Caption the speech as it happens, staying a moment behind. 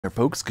There,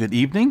 folks, good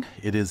evening.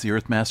 It is the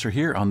Earthmaster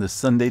here on this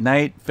Sunday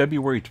night,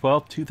 February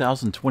 12th,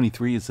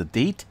 2023 is the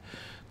date.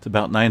 It's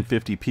about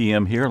 9:50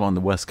 p.m. here along the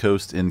west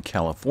coast in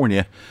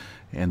California.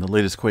 And the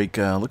latest quake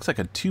looks like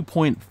a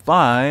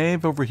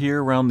 2.5 over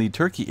here around the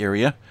Turkey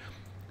area.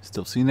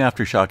 Still seeing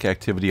aftershock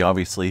activity,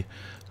 obviously,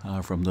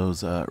 from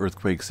those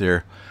earthquakes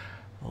there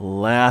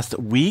last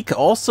week.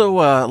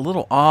 Also, a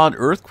little odd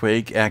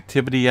earthquake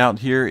activity out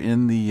here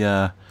in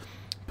the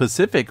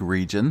Pacific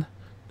region.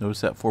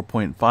 Notice that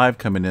 4.5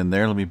 coming in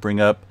there. Let me bring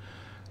up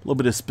a little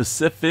bit of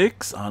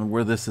specifics on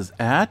where this is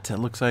at. It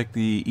looks like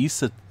the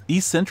East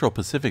Central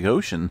Pacific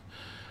Ocean.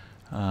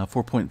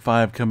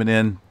 4.5 coming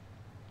in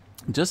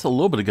just a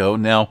little bit ago.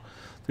 Now,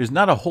 there's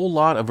not a whole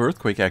lot of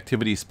earthquake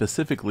activity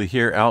specifically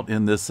here out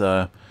in this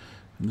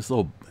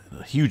little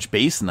huge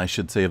basin, I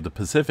should say, of the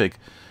Pacific.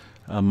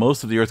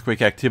 Most of the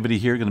earthquake activity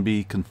here going to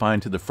be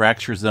confined to the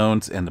fracture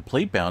zones and the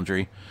plate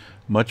boundary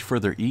much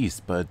further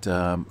east. But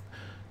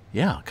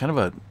yeah, kind of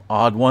an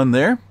odd one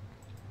there.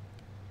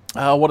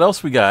 What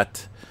else we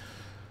got?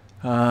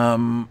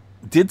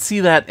 Did see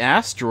that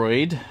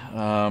asteroid,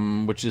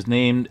 which is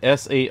named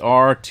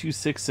SAR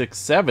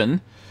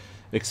 2667,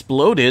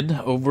 exploded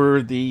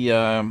over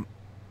the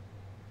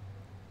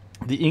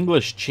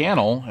English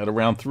Channel at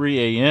around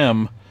 3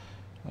 a.m.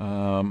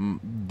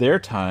 Their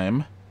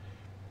time.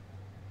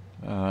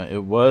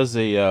 It was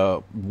a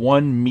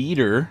 1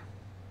 meter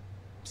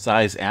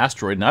size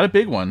asteroid, not a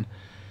big one.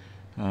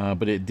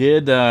 But it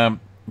did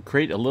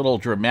create a little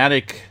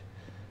dramatic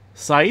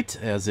sight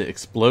as it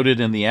exploded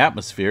in the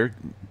atmosphere,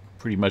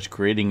 pretty much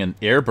creating an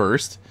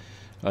airburst.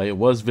 It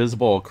was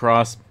visible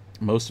across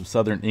most of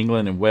southern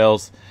England and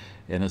Wales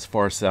and as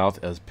far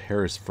south as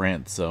Paris,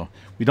 France. So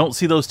we don't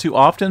see those too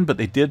often, but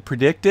they did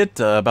predict it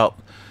about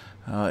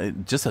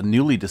just a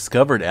newly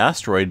discovered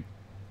asteroid,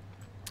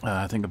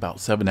 I think about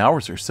 7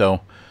 hours or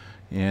so.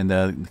 And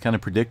kind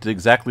of predicted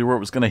exactly where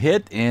it was going to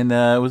hit, and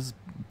it was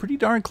pretty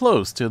darn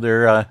close to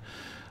their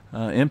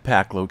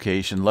impact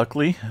location.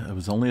 Luckily, it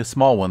was only a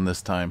small one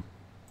this time.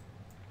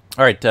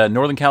 All right,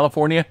 Northern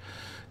California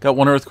got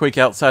one earthquake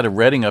outside of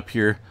Redding up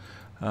here,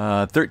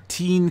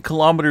 13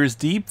 kilometers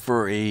deep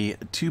for a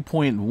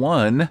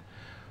 2.1.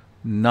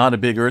 Not a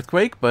big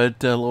earthquake,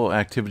 but a little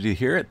activity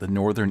here at the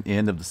northern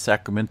end of the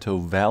Sacramento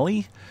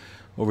Valley.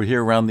 Over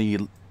here around the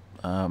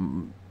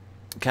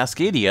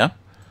Cascadia.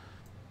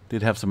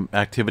 Did have some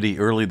activity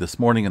early this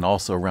morning and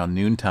also around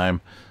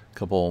noontime. A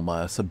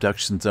couple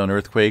subduction zone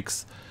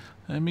earthquakes.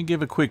 Let me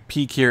give a quick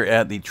peek here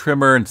at the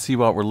tremor and see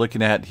what we're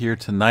looking at here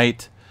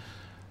tonight.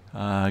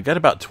 Got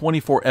about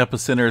 24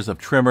 epicenters of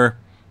tremor,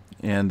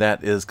 and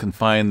that is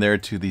confined there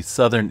to the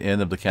southern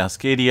end of the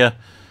Cascadia,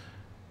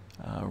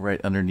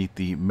 right underneath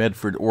the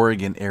Medford,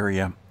 Oregon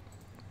area.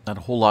 Not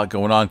a whole lot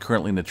going on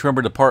currently in the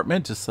tremor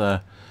department, just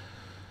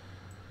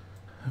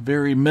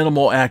very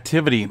minimal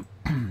activity.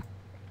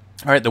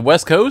 All right, the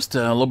West Coast,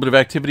 a little bit of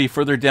activity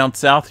further down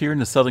south here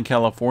into Southern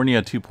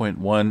California,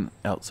 2.1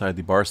 outside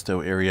the Barstow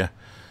area,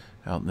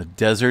 out in the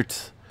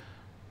desert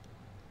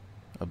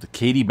of the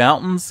Katy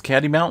Mountains.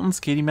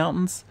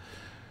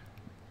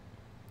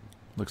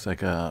 Looks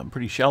like a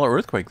pretty shallow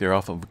earthquake there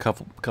off of a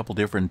couple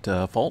different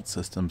fault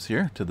systems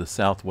here to the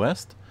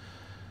southwest.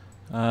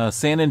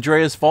 San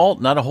Andreas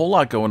Fault, not a whole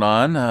lot going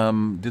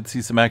on. Did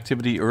see some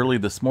activity early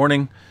this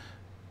morning,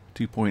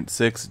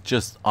 2.6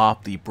 just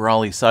off the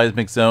Brawley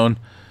seismic zone.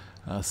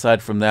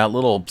 Aside from that,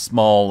 little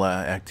small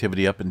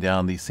activity up and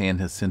down the San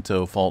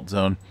Jacinto fault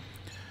zone.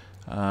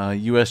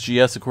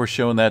 USGS, of course,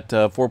 showing that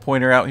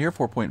 4-pointer out here,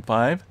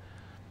 4.5.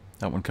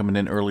 That one coming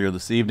in earlier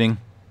this evening.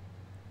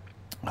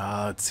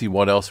 Let's see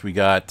what else we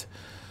got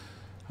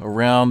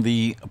around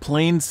the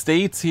Plain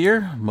States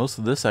here. Most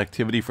of this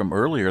activity from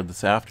earlier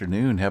this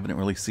afternoon. Haven't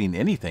really seen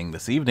anything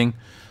this evening.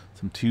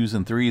 Some 2s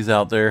and 3s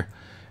out there.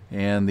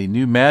 And the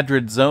New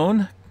Madrid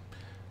zone.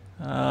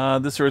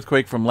 This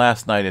earthquake from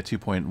last night at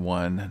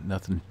 2.1.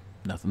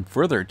 Nothing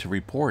further to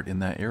report in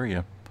that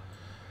area.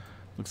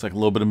 Looks like a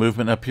little bit of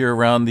movement up here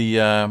around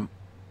the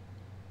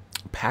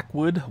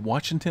Packwood,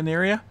 Washington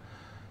area.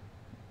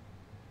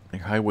 I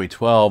think Highway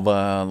 12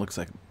 looks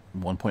like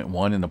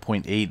 1.1 and a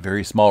 0.8.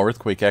 Very small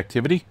earthquake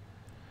activity.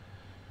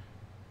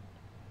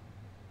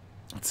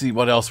 Let's see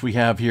what else we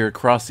have here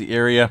across the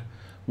area.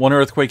 One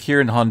earthquake here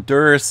in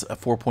Honduras, a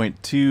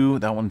 4.2.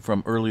 That one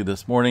from early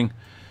this morning.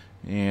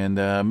 And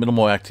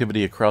minimal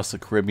activity across the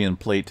Caribbean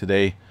plate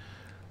today.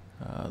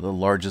 The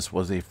largest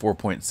was a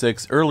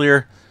 4.6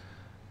 earlier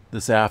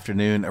this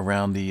afternoon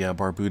around the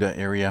Barbuda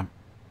area.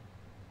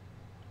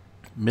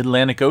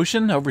 Mid-Atlantic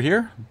Ocean over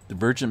here,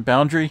 divergent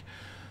boundary.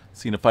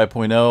 Seen a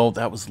 5.0.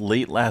 That was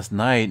late last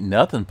night.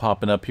 Nothing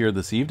popping up here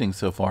this evening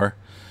so far.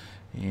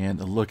 And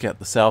a look at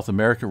the South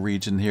America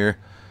region here.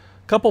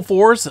 Couple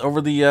 4s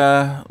over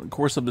the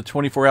course of the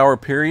 24-hour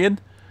period.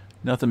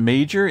 Nothing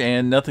major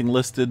and nothing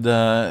listed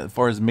as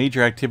far as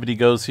major activity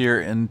goes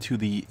here into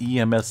the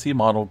EMSC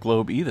model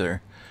globe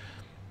either.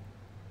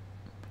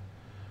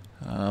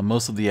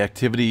 Most of the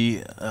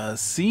activity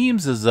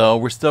seems as though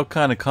we're still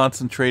kind of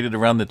concentrated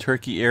around the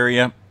Turkey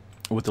area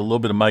with a little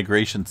bit of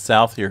migration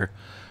south here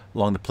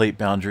along the plate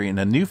boundary, and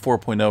a new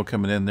 4.0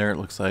 coming in there, it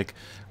looks like.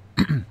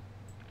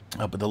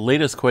 But the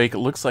latest quake, it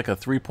looks like a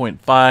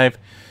 3.5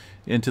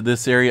 into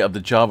this area of the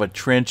Java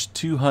Trench,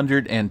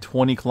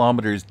 220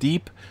 kilometers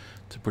deep.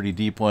 It's a pretty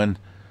deep one.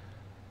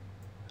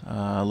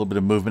 A little bit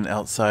of movement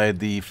outside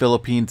the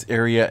Philippines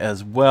area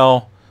as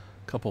well.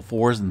 A couple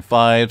 4s and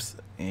 5s.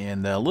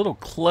 And a little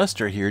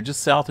cluster here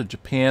just south of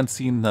Japan.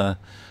 Seen a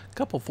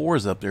couple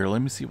 4s up there.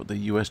 Let me see what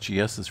the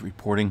USGS is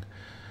reporting.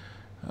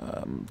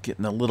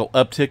 Getting a little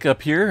uptick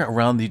up here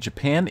around the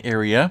Japan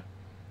area.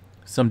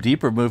 Some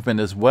deeper movement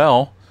as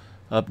well.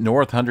 Up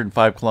north,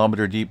 105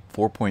 kilometer deep,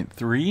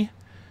 4.3.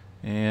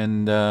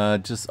 And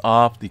just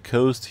off the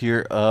coast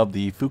here of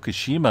the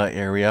Fukushima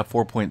area,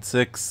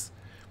 4.6,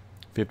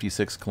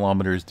 56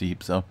 kilometers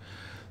deep. So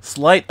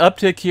slight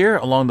uptick here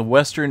along the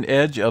western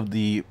edge of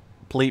the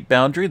plate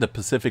boundary, the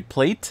Pacific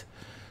Plate.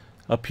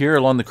 Up here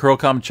along the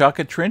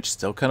Kuril-Kamchatka Trench,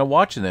 still kind of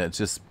watching it.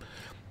 It's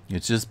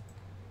just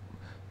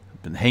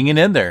been hanging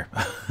in there.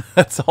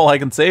 That's all I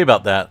can say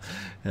about that.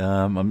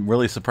 I'm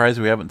really surprised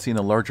we haven't seen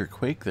a larger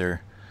quake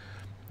there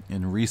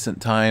in recent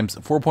times.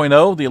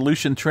 4.0, the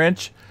Aleutian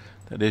Trench.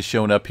 That is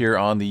shown up here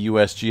on the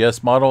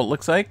USGS model. It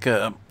looks like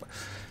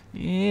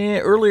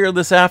earlier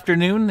this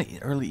afternoon,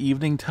 early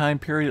evening time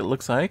period, it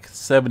looks like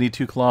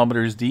 72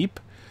 kilometers deep.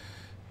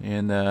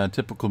 And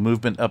typical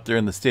movement up there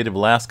in the state of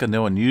Alaska.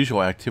 No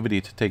unusual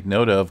activity to take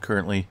note of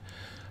currently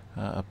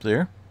up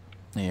there.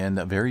 And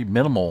very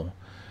minimal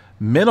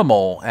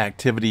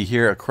activity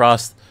here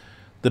across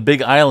the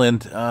Big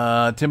Island.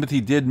 Timothy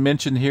did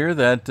mention here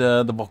that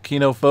the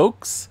Volcano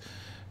folks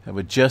have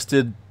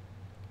adjusted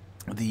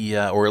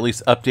or at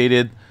least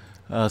updated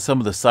some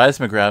of the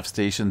seismograph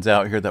stations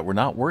out here that were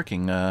not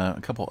working a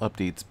couple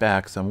updates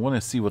back. So I want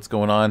to see what's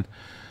going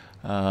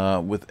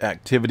on with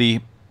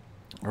activity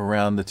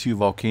around the two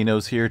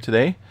volcanoes here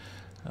today.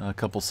 A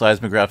couple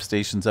seismograph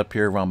stations up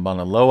here around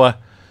Mauna Loa.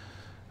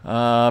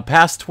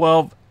 Past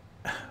 12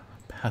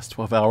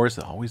 hours,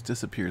 it always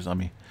disappears on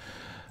me.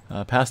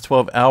 Past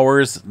 12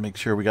 hours, make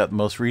sure we got the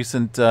most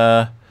recent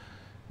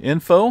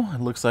info.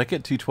 It looks like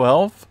it,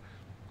 212.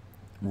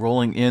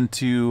 Rolling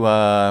into,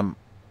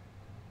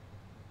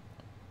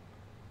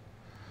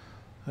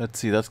 let's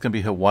see, that's going to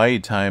be Hawaii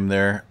time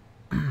there.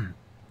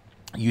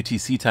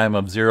 UTC time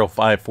of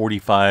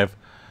 0545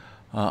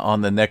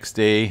 on the next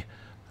day.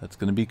 That's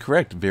going to be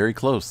correct. Very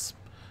close.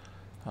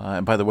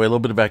 And by the way, a little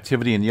bit of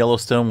activity in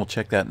Yellowstone. We'll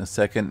check that in a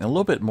second. And a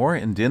little bit more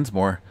in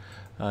Dinsmore,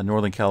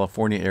 Northern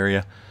California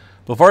area.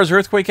 But as far as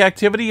earthquake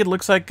activity, it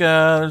looks like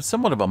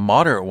somewhat of a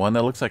moderate one.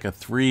 That looks like a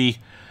 3,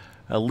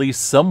 at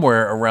least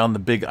somewhere around the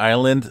Big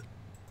Island.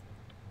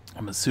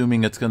 I'm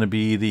assuming it's going to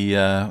be the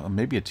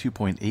maybe a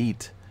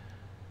 2.8.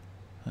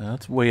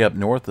 That's way up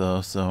north,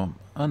 though, so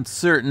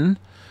uncertain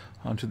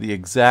onto the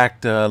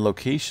exact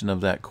location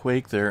of that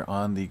quake there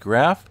on the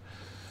graph.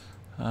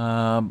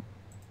 But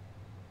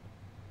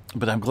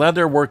I'm glad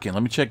they're working.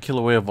 Let me check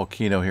Kilauea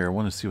Volcano here. I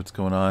want to see what's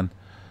going on.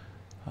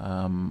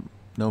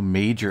 No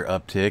major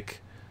uptick.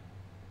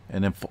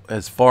 And if,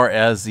 as far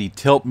as the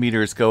tilt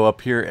meters go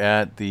up here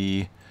at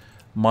the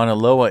Mauna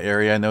Loa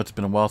area, I know it's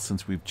been a while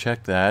since we've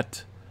checked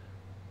that.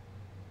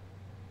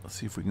 Let's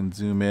see if we can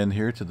zoom in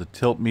here to the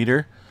tilt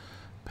meter.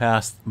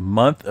 Past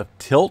month of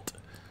tilt.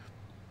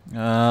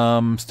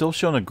 Still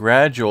showing a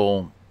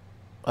gradual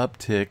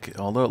uptick,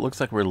 although it looks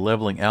like we're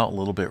leveling out a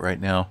little bit right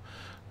now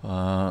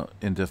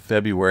into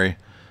February.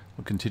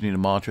 We'll continue to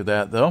monitor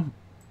that, though.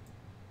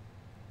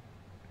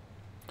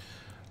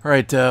 All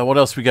right, what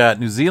else we got?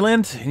 New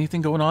Zealand?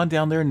 Anything going on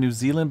down there in New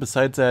Zealand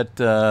besides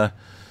that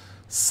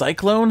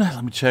cyclone?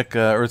 Let me check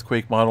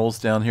earthquake models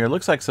down here.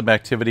 Looks like some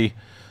activity,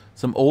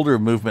 some older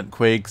movement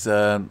quakes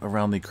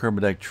around the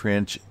Kermadec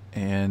Trench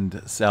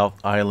and South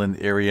Island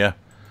area.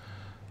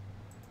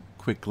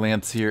 Quick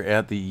glance here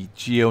at the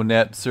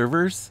GeoNet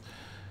servers.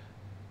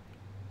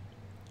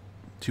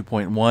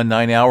 2.1,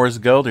 9 hours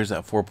ago. There's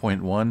that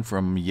 4.1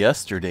 from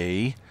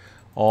yesterday.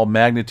 All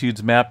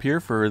magnitudes map here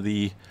for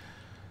the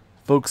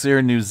folks there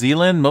in New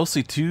Zealand.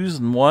 Mostly 2s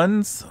and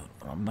 1s.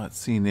 I'm not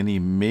seeing any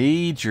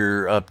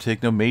major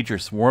uptick. No major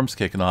swarms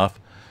kicking off.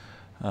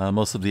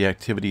 Most of the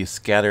activity is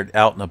scattered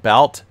out and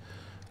about.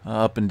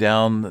 Up and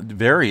down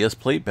various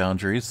plate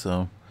boundaries.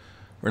 So,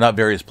 or not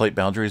various plate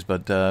boundaries,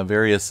 but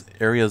various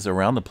areas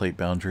around the plate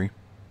boundary.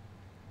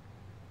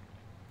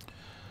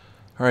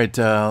 All right,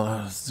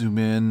 zoom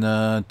in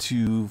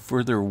to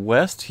further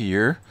west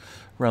here,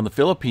 around the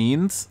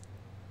Philippines.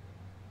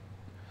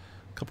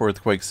 A couple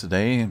earthquakes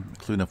today,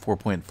 including a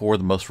 4.4,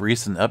 the most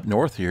recent up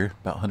north here,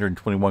 about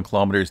 121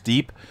 kilometers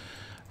deep.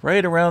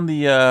 Right around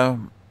the,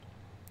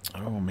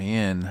 oh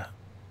man,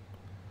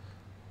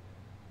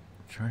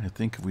 I'm trying to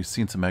think if we've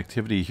seen some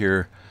activity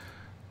here.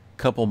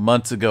 Couple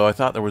months ago, I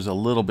thought there was a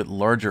little bit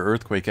larger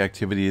earthquake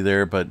activity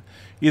there, but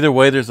either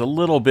way, there's a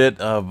little bit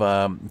of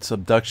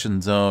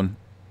subduction zone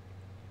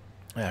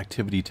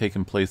activity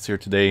taking place here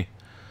today.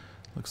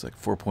 Looks like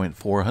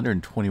 4.4,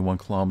 121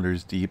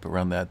 kilometers deep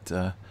around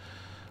that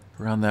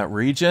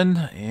region.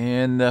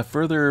 And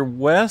further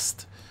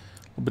west,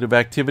 a little bit of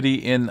activity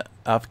in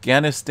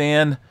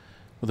Afghanistan,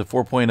 with a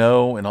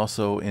 4.0, and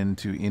also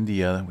into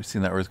India. We've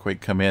seen that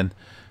earthquake come in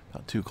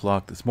about 2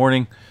 o'clock this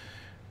morning.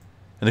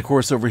 And of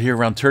course, over here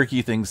around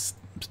Turkey, things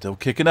still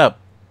kicking up.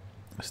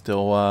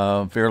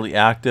 Still fairly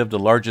active. The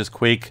largest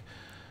quake,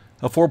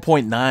 a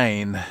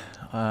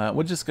 4.9.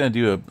 We're just going to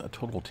do a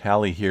total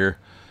tally here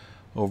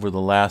over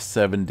the last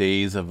 7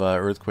 days of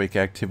earthquake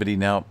activity.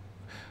 Now,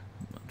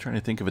 I'm trying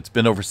to think if it's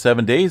been over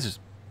 7 days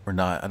or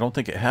not. I don't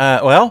think it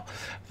has. Well,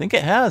 I think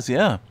it has,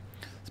 yeah.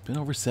 It's been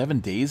over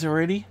 7 days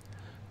already.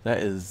 That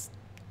is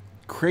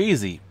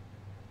crazy.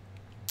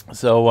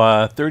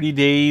 So 30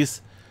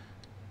 days,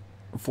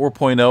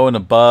 4.0 and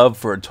above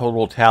for a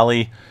total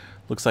tally.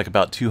 Looks like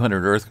about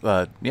 200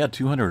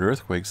 200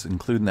 earthquakes,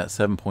 including that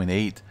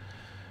 7.8.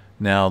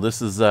 Now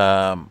this is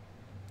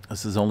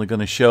only going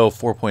to show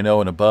 4.0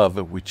 and above.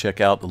 If we check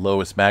out the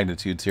lowest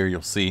magnitudes here,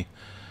 you'll see,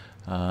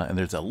 and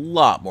there's a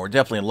lot more,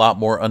 definitely a lot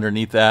more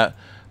underneath that.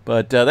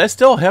 But that's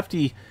still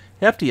a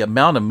hefty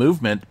amount of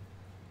movement.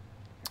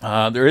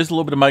 There is a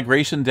little bit of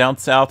migration down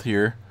south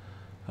here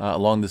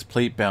along this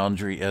plate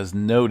boundary, as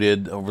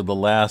noted over the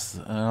last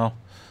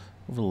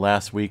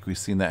week. We've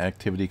seen that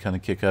activity kind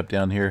of kick up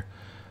down here,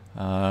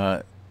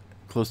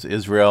 close to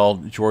Israel,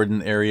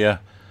 Jordan area,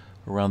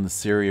 around the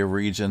Syria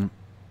region.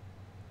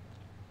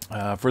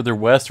 Further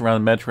west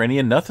around the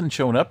Mediterranean, nothing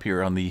showing up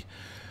here on the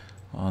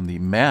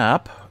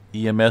map.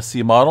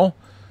 EMSC model,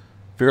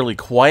 fairly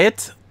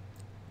quiet.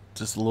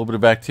 Just a little bit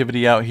of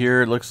activity out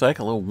here. It looks like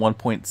a little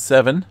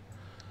 1.7.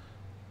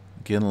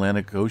 Again,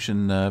 Atlantic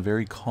Ocean,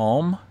 very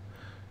calm,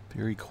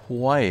 very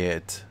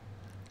quiet.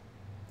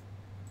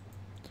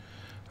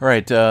 All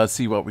right, let's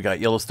see what we got.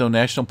 Yellowstone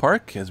National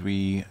Park, as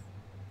we,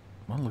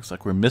 well, it looks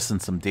like we're missing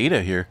some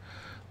data here.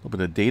 A little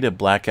bit of data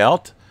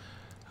blackout,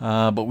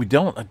 but we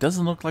don't. It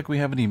doesn't look like we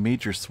have any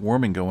major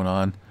swarming going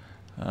on.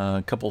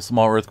 A couple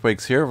small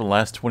earthquakes here over the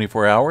last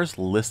 24 hours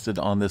listed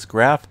on this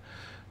graph.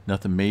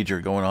 Nothing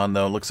major going on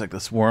though. Looks like the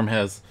swarm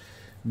has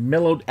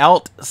mellowed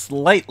out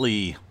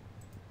slightly.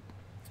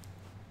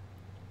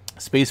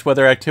 Space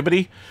weather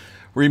activity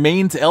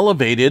remains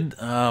elevated.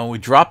 We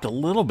dropped a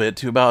little bit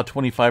to about a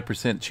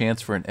 25%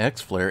 chance for an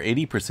X flare,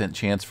 80%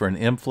 chance for an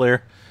M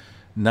flare,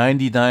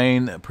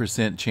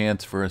 99%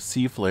 chance for a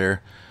C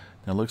flare.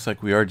 Now it looks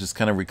like we are just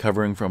kind of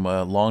recovering from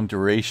a long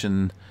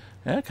duration.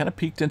 Kind of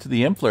peaked into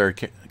the M flare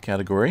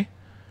category.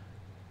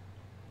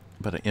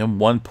 But an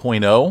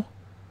M1.0,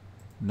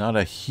 not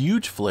a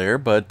huge flare,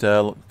 but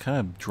kind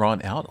of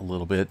drawn out a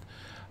little bit.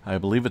 I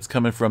believe it's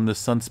coming from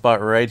this sunspot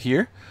right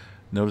here.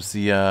 Notice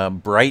the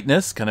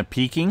brightness kind of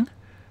peaking.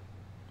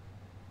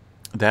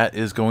 That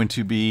is going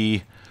to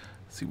be,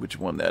 let's see which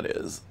one that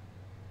is.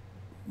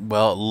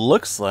 Well, it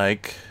looks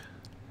like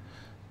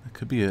it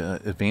could be an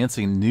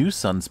advancing new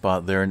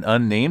sunspot there, an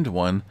unnamed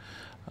one.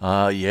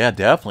 Yeah,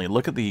 definitely.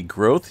 Look at the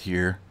growth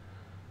here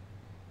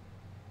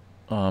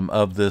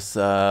of this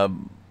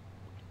sunspot.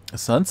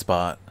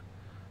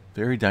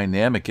 Very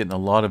dynamic, getting a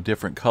lot of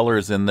different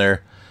colors in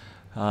there.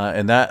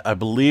 And that, I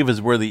believe, is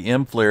where the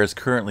M flare is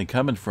currently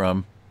coming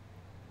from.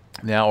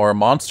 Now, our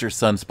monster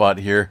sunspot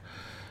here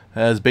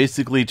has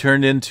basically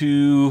turned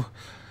into,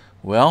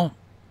 well,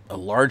 a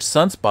large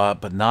sunspot,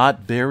 but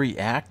not very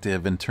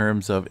active in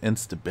terms of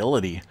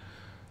instability.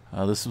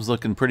 This was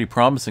looking pretty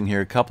promising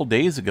here a couple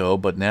days ago,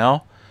 but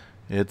now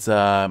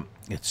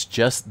it's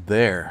just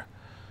there.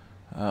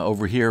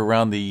 Over here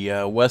around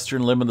the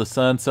western limb of the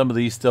sun, some of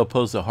these still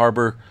pose a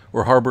harbor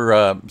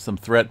some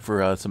threat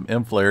for some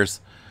M flares.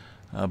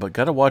 But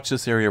got to watch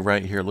this area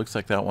right here. Looks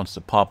like that wants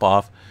to pop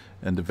off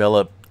and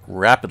develop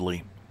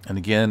rapidly. And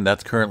again,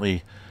 that's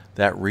currently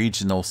that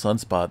regional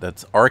sunspot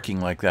that's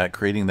arcing like that,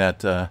 creating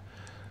that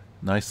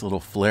nice little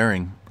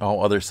flaring.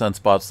 All other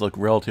sunspots look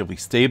relatively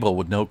stable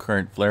with no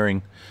current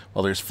flaring.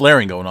 Well, there's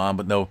flaring going on,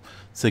 but no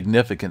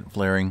significant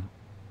flaring.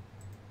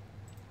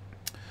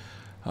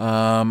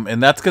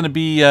 And that's going to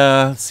be,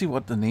 let's see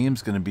what the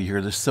name's going to be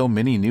here. There's so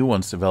many new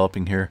ones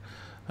developing here.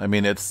 I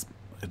mean, it's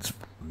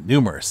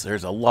numerous.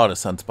 There's a lot of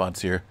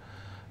sunspots here.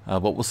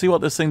 But we'll see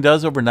what this thing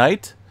does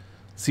overnight.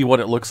 See what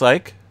it looks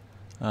like.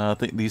 I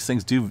think these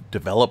things do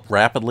develop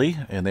rapidly,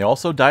 and they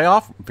also die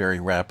off very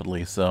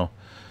rapidly. So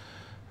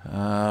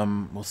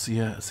we'll see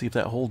if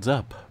that holds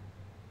up.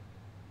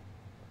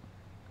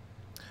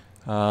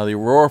 The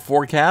aurora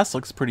forecast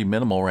looks pretty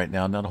minimal right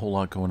now. Not a whole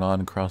lot going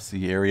on across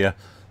the area.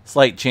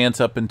 Slight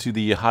chance up into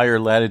the higher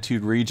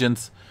latitude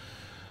regions.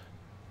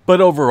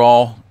 But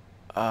overall,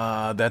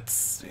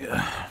 that's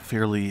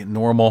fairly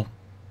normal.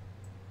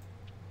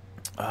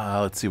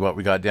 Let's see what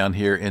we got down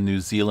here in New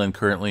Zealand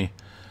currently.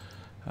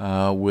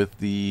 With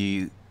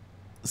the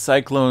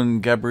Cyclone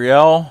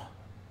Gabrielle.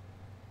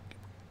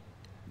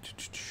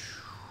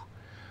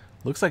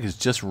 Looks like it's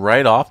just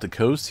right off the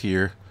coast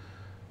here.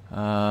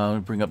 Let me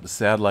bring up the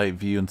satellite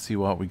view and see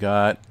what we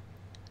got.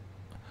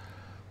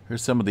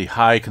 Here's some of the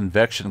high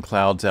convection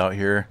clouds out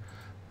here.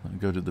 I'll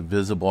go to the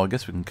visible. I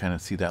guess we can kind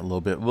of see that a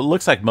little bit. Well, it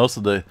looks like most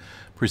of the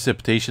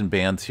precipitation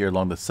bands here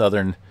along the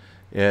southern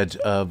edge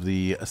of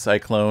the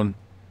cyclone.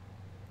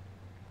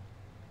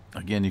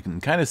 Again, you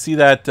can kind of see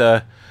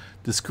that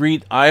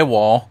discrete eye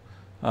wall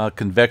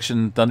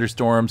convection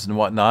thunderstorms and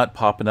whatnot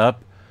popping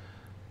up.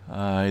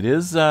 It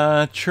is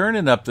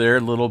churning up there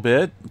a little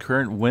bit.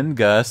 Current wind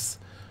gusts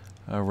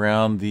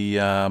around the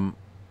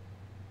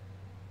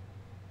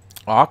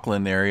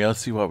Auckland area.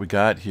 Let's see what we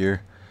got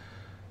here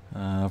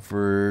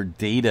for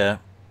data.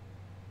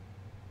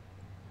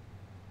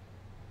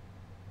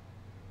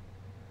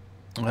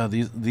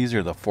 These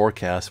are the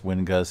forecast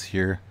wind gusts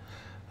here.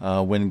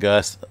 Wind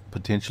gusts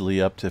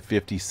potentially up to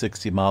 50,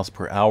 60 miles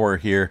per hour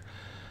here.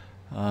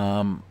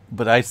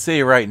 But I'd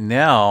say right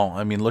now,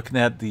 I mean, looking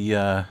at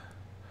the...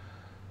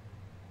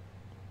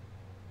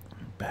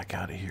 back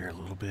out of here a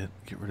little bit.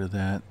 Get rid of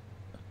that.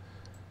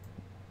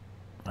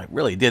 I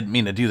really didn't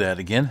mean to do that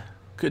again.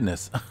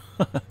 Goodness.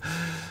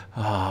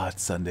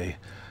 It's Sunday.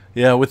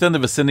 Yeah, within the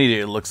vicinity,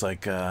 it looks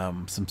like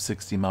some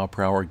 60 mile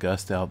per hour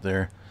gust out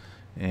there.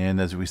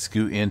 And as we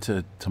scoot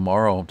into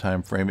tomorrow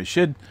time frame, it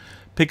should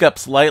pick up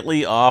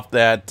slightly off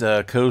that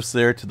coast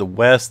there to the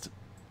west,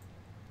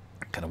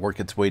 kind of work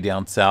its way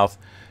down south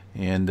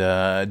and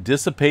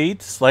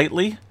dissipate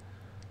slightly.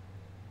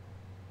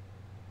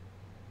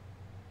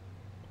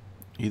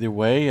 Either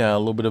way, a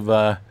little bit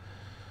of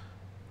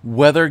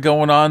weather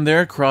going on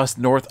there across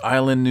North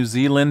Island, New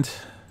Zealand.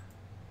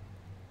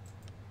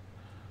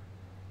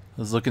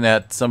 I was looking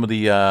at some of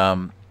the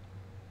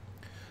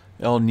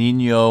El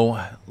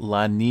Nino,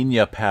 La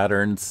Nina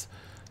patterns.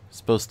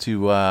 Supposed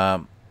to,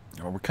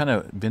 we're kind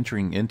of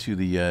venturing into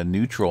the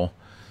neutral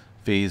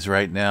phase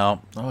right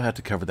now. I'll have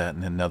to cover that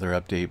in another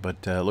update,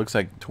 but it looks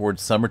like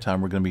towards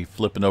summertime we're going to be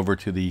flipping over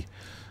to the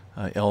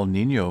El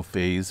Nino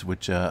phase,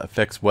 which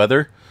affects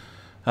weather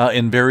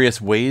in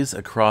various ways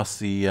across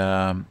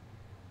the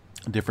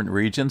different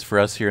regions. For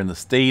us here in the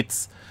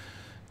States,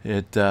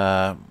 it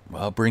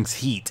well, brings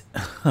heat,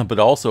 but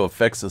also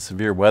affects the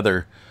severe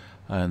weather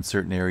in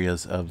certain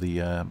areas of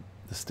the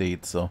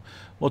state. So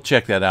we'll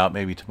check that out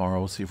maybe tomorrow.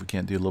 We'll see if we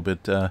can't do a little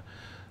bit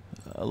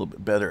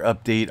better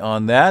update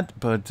on that.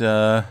 But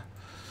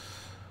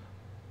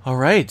all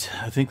right,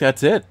 I think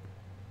that's it.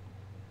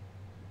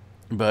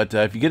 But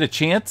if you get a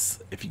chance,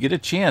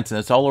 and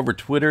it's all over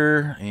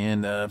Twitter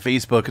and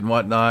Facebook and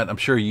whatnot, I'm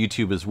sure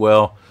YouTube as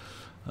well,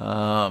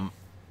 of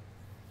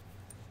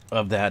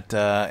that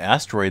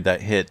asteroid that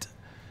hit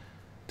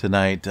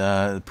tonight.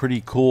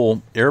 Pretty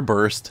cool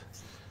airburst.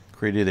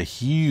 Created a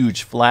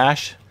huge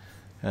flash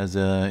as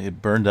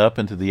it burned up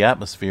into the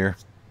atmosphere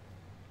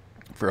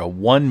for a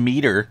 1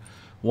 meter.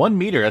 1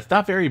 meter, that's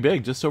not very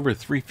big, just over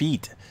 3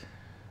 feet.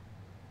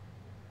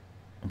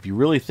 If you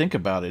really think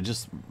about it,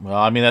 just, well,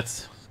 I mean,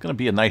 that's going to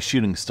be a nice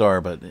shooting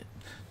star, but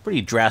pretty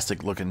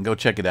drastic looking. Go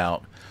check it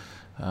out.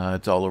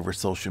 It's all over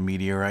social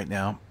media right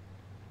now.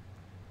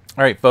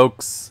 All right,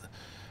 folks,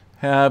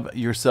 have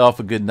yourself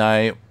a good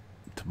night.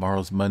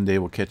 Tomorrow's Monday.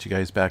 We'll catch you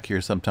guys back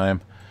here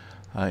sometime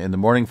in the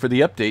morning for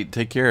the update.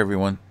 Take care,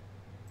 everyone.